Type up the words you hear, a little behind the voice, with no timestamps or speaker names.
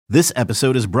This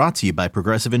episode is brought to you by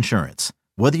Progressive Insurance.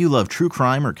 Whether you love true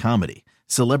crime or comedy,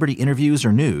 celebrity interviews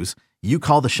or news, you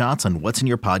call the shots on what's in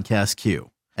your podcast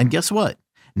queue. And guess what?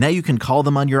 Now you can call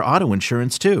them on your auto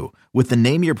insurance too with the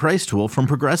Name Your Price tool from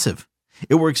Progressive.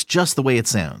 It works just the way it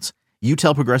sounds. You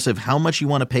tell Progressive how much you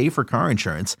want to pay for car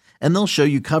insurance, and they'll show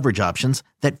you coverage options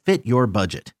that fit your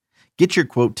budget. Get your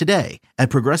quote today at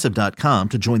Progressive.com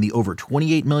to join the over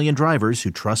 28 million drivers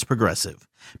who trust Progressive.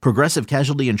 Progressive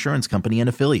Casualty Insurance Company and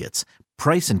Affiliates.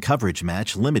 Price and coverage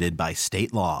match limited by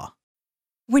state law.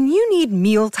 When you need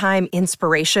mealtime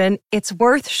inspiration, it's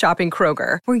worth shopping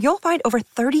Kroger, where you'll find over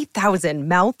 30,000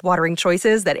 mouth-watering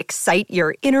choices that excite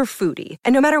your inner foodie.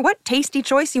 And no matter what tasty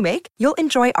choice you make, you'll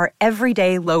enjoy our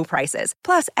everyday low prices,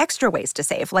 plus extra ways to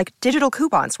save, like digital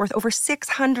coupons worth over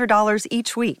 $600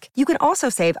 each week. You can also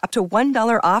save up to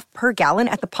 $1 off per gallon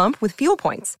at the pump with fuel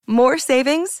points. More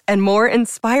savings and more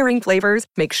inspiring flavors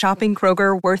make shopping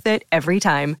Kroger worth it every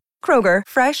time. Kroger,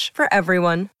 fresh for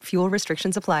everyone. Fuel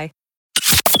restrictions apply.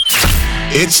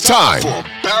 It's time for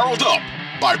Barreled Up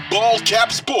by Bald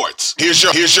Cap Sports. Here's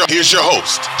your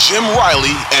host, Jim Riley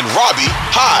and Robbie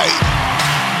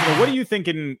Hyde. What are you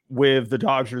thinking with the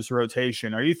Dodgers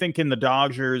rotation? Are you thinking the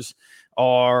Dodgers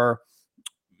are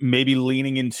maybe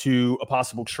leaning into a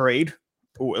possible trade?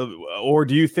 Or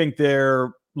do you think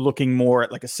they're looking more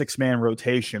at like a six-man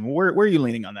rotation? Where are you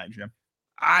leaning on that, Jim?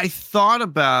 I thought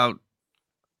about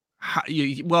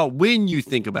when you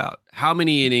think about how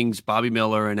many innings Bobby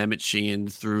Miller and Emmett Sheehan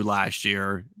threw last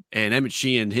year, and Emmett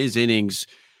Sheehan, his innings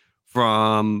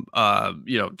from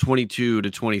 22 to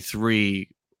 23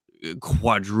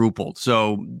 quadrupled.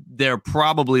 So they're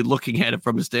probably looking at it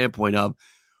from a standpoint of,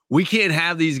 we can't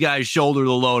have these guys shoulder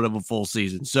the load of a full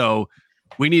season. So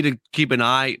we need to keep an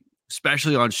eye,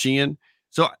 especially on Sheehan.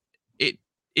 So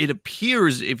it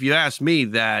appears, if you ask me,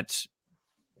 that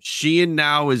Sheehan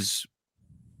now is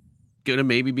going to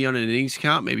maybe be on an innings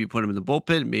count, maybe put him in the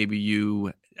bullpen. Maybe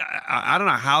I don't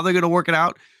know how they're going to work it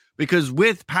out, because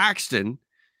with Paxton,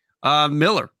 it's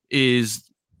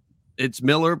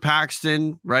Miller,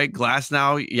 Paxton, right?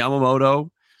 Glasnow, Yamamoto,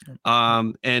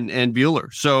 and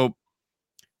Buehler. So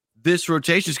this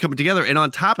rotation is coming together. And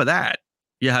on top of that,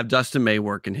 you have Dustin May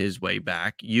working his way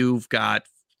back. You've got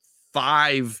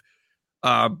 5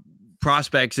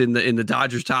 prospects in the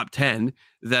Dodgers top 10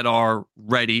 that are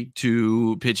ready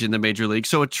to pitch in the major league.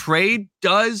 So a trade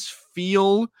does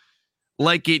feel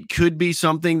like it could be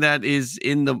something that is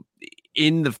in the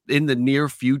near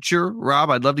future. Rob,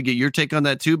 I'd love to get your take on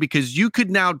that too, because you could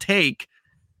now take,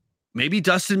 maybe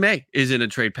Dustin May is in a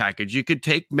trade package. You could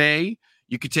take May,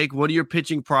 you could take one of your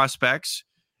pitching prospects,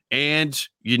 and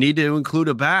you need to include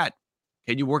a bat.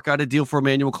 Can you work out a deal for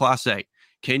Emmanuel Clase?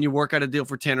 Can you work out a deal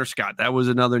for Tanner Scott? That was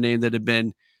another name that had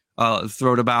been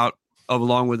thrown about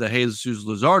along with the Jesus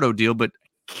Luzardo deal, but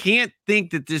can't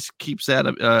think that this keeps that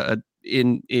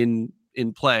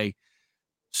in play.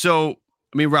 So,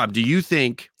 I mean, Rob, do you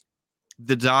think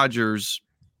the Dodgers,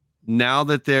 now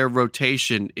that their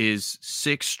rotation is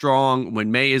 6 strong,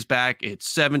 when May is back, it's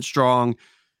 7 strong,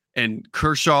 and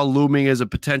Kershaw looming as a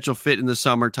potential fit in the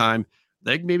summertime,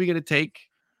 they're maybe going to take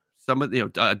some of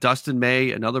Dustin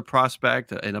May, another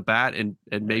prospect, and a bat, and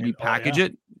maybe package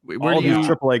it? Where all do you these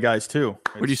AAA guys too?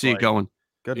 Where do you see it going?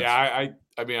 Goodness. Yeah,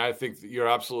 I mean, I think you're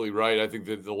absolutely right. I think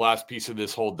that the last piece of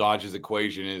this whole Dodgers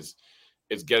equation is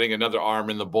getting another arm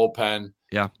in the bullpen.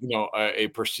 Yeah, a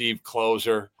perceived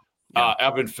closer. Yeah.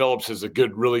 Evan Phillips is a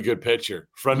really good pitcher,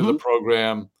 friend of the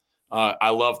program. I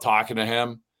love talking to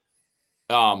him.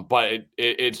 But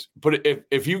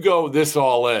if you go this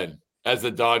all in, as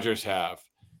the Dodgers have,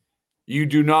 you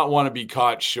do not want to be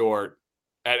caught short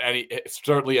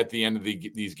certainly at the end of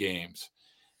these games.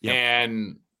 Yep.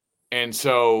 And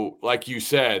so, like you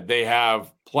said, they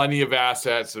have plenty of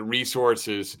assets and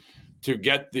resources to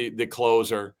get the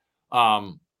closer.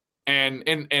 And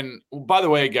by the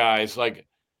way, guys, like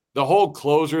the whole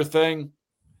closer thing,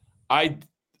 I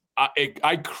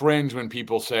cringe when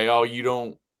people say, "Oh, you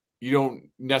don't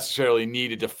necessarily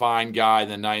need a defined guy in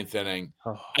the 9th inning."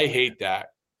 Oh, I hate that.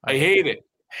 I hate it.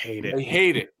 I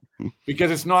hate it because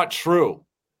it's not true.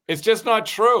 It's just not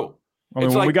true. I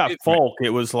mean, when we got Falk, it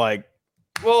was like,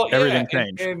 everything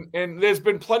changed. And there's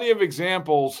been plenty of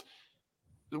examples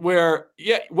where,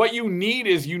 what you need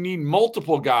is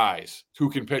multiple guys who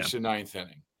can pitch the 9th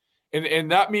inning.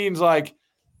 And that means like,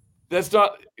 that's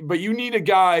not, but you need a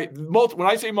guy, when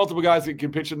I say multiple guys that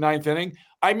can pitch the 9th inning,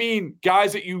 I mean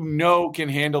guys that can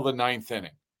handle the 9th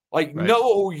inning. Like, right.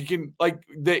 You can, like,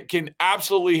 that can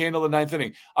absolutely handle the 9th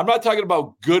inning. I'm not talking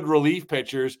about good relief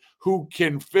pitchers who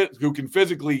can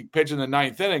physically pitch in the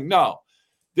 9th inning. No,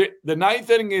 the 9th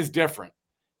inning is different.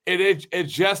 It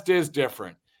just is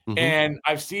different. Mm-hmm. And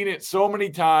I've seen it so many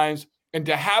times. And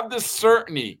to have the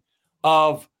certainty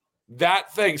of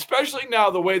that thing, especially now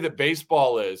the way that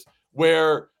baseball is,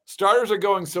 where starters are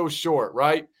going so short,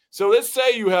 right? So let's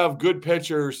say you have good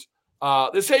pitchers.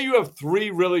 Let's say you have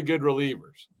 3 really good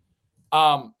relievers.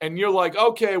 And you're like,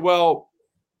 okay, well,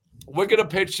 we're going to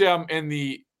pitch them in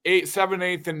the 8th, 7th,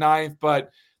 8th, and 9th,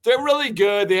 but they're really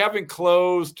good. They haven't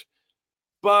closed.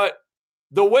 But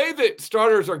the way that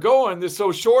starters are going, they're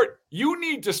so short, you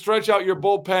need to stretch out your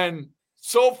bullpen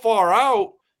so far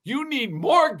out, you need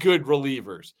more good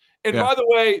relievers. And by the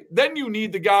way, then you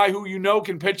need the guy who you know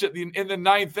can pitch in the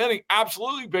 9th inning,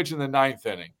 absolutely pitch in the 9th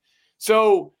inning.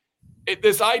 So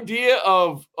this idea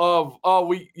of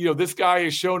this guy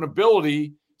has shown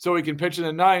ability so he can pitch in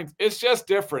the 9th, it's just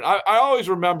different. I always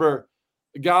remember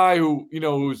a guy who,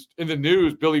 who's in the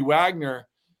news, Billy Wagner,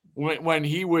 when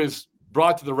he was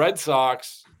brought to the Red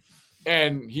Sox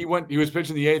and he was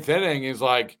pitching the 8th inning, is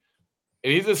like,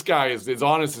 and this guy is as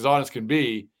honest can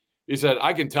be. He said,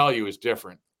 I can tell you it's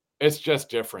different. It's just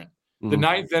different. Mm-hmm. The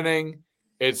 9th inning,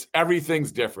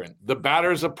 everything's different. The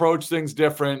batters approach things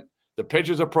different. The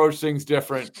pitchers approach things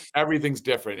different. Everything's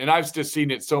different. And I've just seen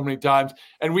it so many times.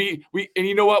 And and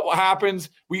you know what happens?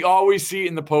 We always see it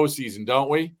in the postseason, don't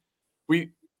we?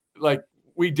 We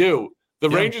do. The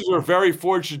Rangers were very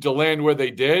fortunate to land where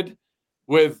they did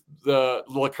with the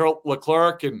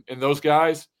Leclerc and those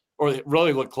guys, or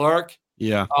really Leclerc.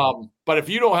 Yeah. But if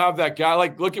you don't have that guy,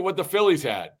 look at what the Phillies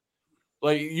had.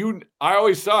 I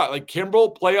always saw it,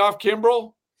 playoff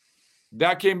Kimbrel,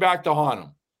 that came back to haunt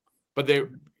them. But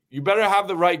you better have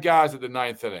the right guys at the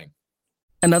 9th inning.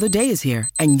 Another day is here,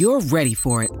 and you're ready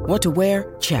for it. What to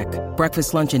wear? Check.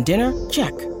 Breakfast, lunch, and dinner?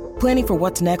 Check. Planning for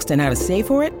what's next and how to save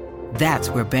for it? That's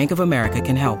where Bank of America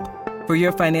can help. For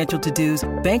your financial to-dos,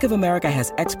 Bank of America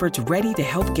has experts ready to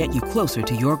help get you closer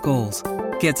to your goals.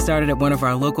 Get started at one of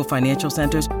our local financial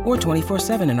centers or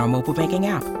 24/7 in our mobile banking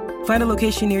app. Find a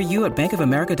location near you at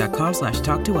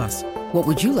bankofamerica.com/talktous. What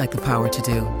would you like the power to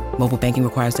do? Mobile banking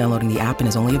requires downloading the app and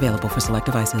is only available for select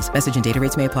devices. Message and data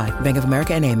rates may apply. Bank of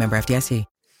America NA, member FDIC.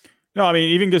 No, I mean,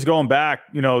 even just going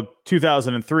back,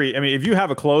 2003, I mean, if you have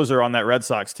a closer on that Red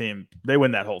Sox team, they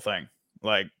win that whole thing.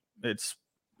 I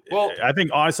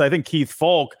think Keith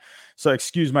Falk, so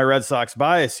excuse my Red Sox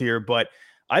bias here, but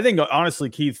I think honestly,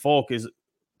 Keith Falk is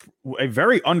a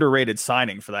very underrated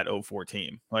signing for that 04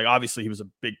 team. Obviously he was a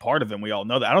big part of them. We all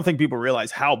know that. I don't think people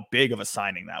realize how big of a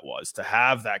signing that was to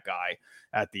have that guy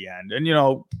at the end. And,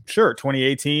 sure,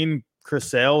 2018, Chris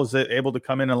Sale was able to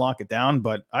come in and lock it down,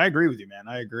 but I agree with you, man.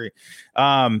 I agree.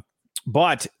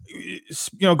 But,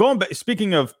 going back,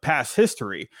 speaking of past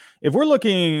history, if we're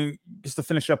looking, just to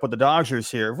finish up with the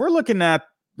Dodgers here, if we're looking at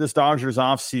this Dodgers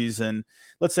offseason,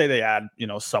 let's say they add,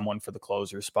 someone for the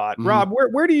closer spot. Mm-hmm. Rob,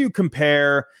 where do you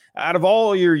compare, out of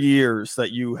all your years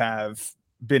that you have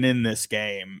been in this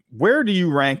game, where do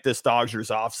you rank this Dodgers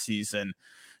offseason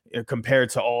compared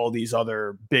to all these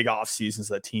other big off seasons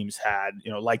that teams had,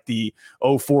 like the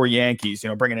 04 Yankees,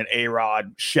 bringing in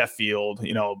A-Rod, Sheffield,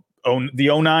 the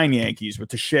 09 Yankees with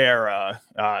Teixeira,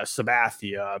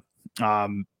 Sabathia,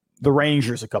 the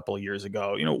Rangers a couple of years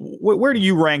ago. Where do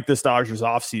you rank this Dodgers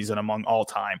offseason among all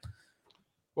time?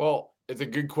 Well, it's a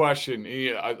good question.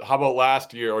 How about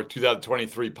last year or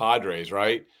 2023 Padres,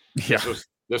 right? Yeah.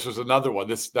 This was another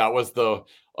one. It was the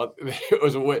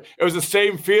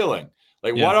same feeling.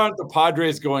 What aren't the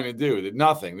Padres going to do?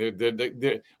 Nothing.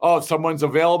 If someone's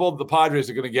available, the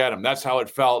Padres are going to get them. That's how it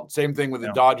felt. Same thing with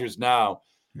the Dodgers now.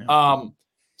 Yeah. I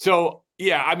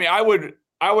mean,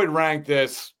 I would rank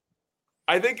this.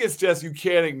 I think it's just, you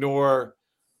can't ignore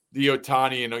the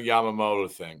Ohtani and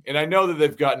Yamamoto thing. And I know that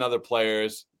they've gotten other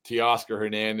players, Teoscar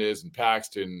Hernandez and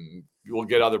Paxton. We'll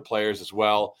get other players as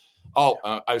well.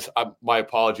 My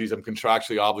apologies. I'm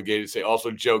contractually obligated to say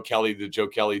also Joe Kelly, the Joe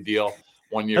Kelly deal.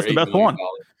 1 year, that's the best one.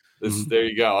 There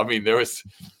you go. I mean, it was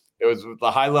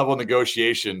the high level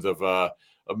negotiations of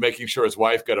making sure his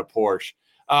wife got a Porsche.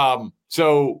 I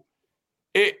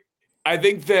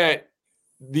think that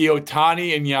the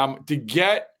Ohtani and Yam, to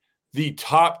get the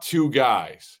top 2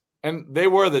 guys, and they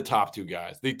were the top 2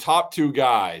 guys,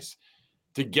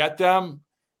 to get them,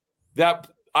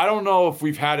 that I don't know if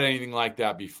we've had anything like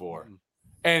that before.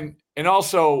 And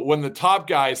also when the top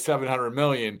guy is $700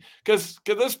 million, because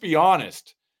let's be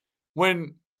honest,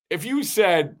 if you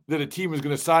said that a team was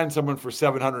going to sign someone for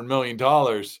 $700 million,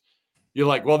 you're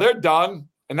like, well, they're done,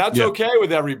 and that's okay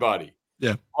with everybody.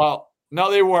 Yeah. Well,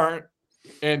 no, they weren't.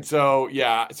 And so,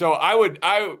 so I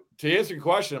to answer your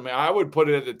question, I mean, I would put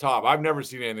it at the top. I've never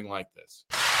seen anything like this.